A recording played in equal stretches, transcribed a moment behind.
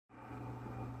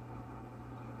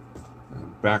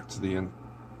back to the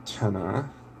antenna.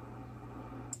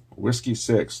 Whiskey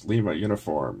 6, Lima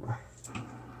uniform.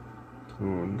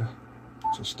 Tuned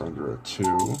just under a 2.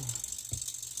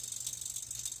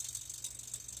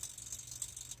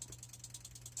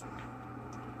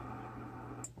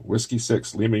 Whiskey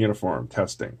 6, Lima uniform,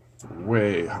 testing.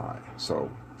 Way high.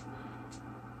 So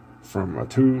from a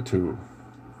 2 to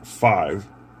 5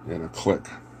 in a click.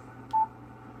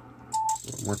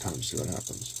 One more time to see what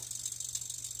happens.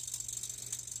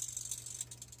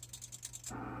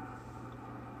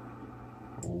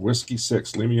 Whiskey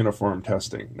 6, Lima uniform,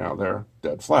 testing. Now they're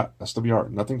dead flat. SWR,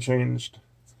 nothing changed.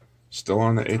 Still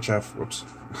on the HF, whoops.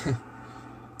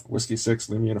 Whiskey 6,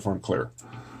 Lima uniform, clear.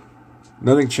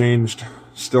 Nothing changed.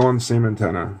 Still on the same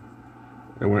antenna.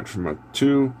 It went from a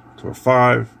 2 to a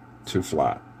 5 to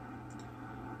flat.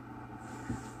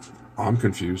 I'm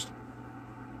confused.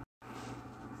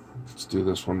 Let's do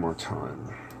this one more time.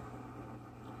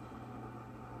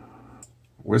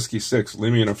 Whiskey 6,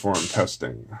 Lima uniform,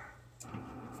 testing.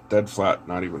 Dead flat,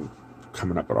 not even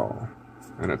coming up at all.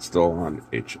 And it's still on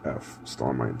HF, still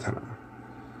on my antenna.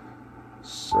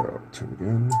 So, tune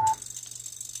again.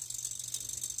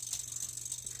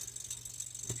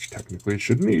 Which technically it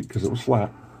shouldn't need because it was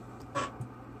flat.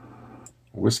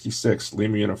 Whiskey 6,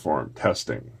 Lima uniform,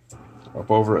 testing. Up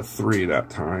over a 3 that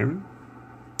time.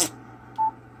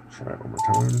 Try it one more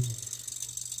time.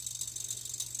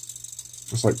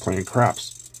 Just like playing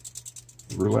craps.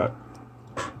 Roulette.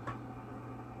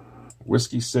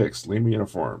 Whiskey 6, Lima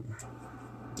uniform.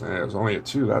 It was only a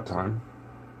 2 that time.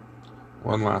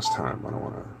 One last time. I don't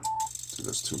want to do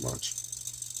this too much.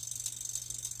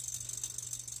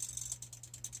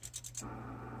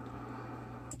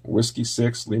 Whiskey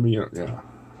 6, Lima uniform. Yeah,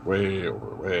 way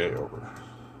over, way over.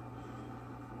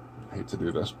 I hate to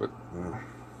do this, but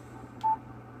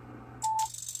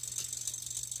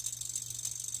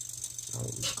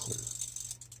it's clear.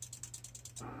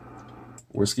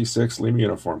 Whiskey 6, Lima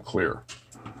uniform, clear.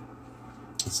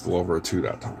 It's still over a 2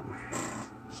 that time.